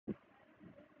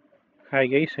Hi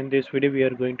guys, in this video we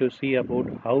are going to see about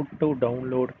how to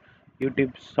download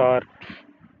YouTube Short.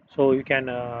 So you can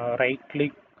right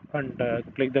click and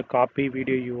click the copy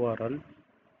video URL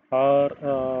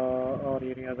or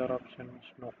any other options.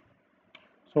 No.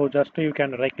 So just you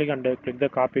can right click and click the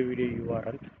copy video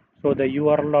URL. So the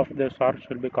URL of the source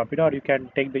will be copied, or you can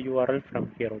take the URL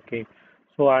from here. Okay.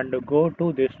 So and go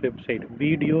to this website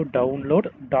video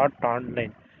download dot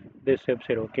online. This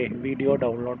website, okay, video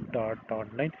download dot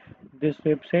online. This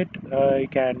website you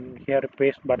can here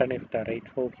paste button is there, right?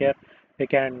 So here you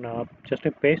can just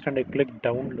paste and click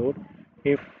download.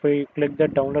 If we click the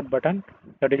download button,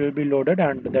 that it will be loaded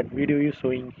and that video is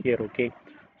showing here. Okay,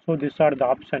 so these are the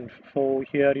options. So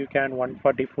here you can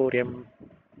 144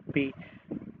 MP,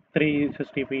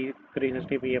 360p,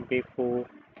 360p MP4.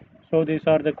 So these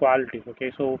are the qualities.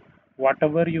 Okay, so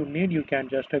whatever you need, you can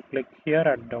just click here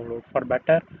and download. For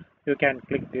better, you can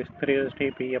click this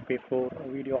 360p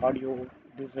MP4 video audio.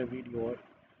 This is a video.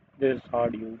 This is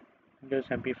audio. This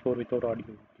MP4 without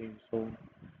audio. Okay, so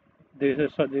these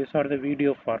are the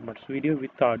video formats, video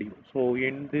with audio. So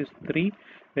in these three,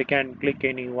 you can click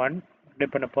any one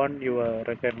depend upon your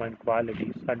requirement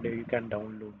qualities, and you can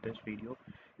download this video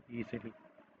easily.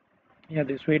 Yeah,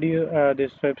 this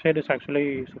website is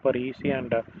actually super easy,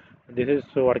 and this is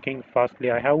working fastly.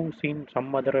 I have seen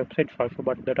some other websites also,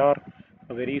 but that are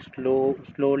very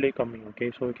slowly coming.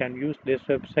 Okay, so you can use this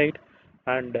website,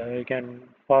 and you can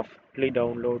fastly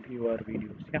download your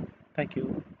videos. Yeah, thank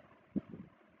you.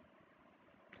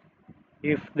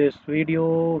 If this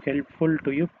video helpful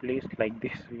to you, please like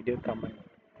this video, comment.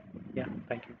 Yeah,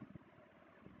 thank you.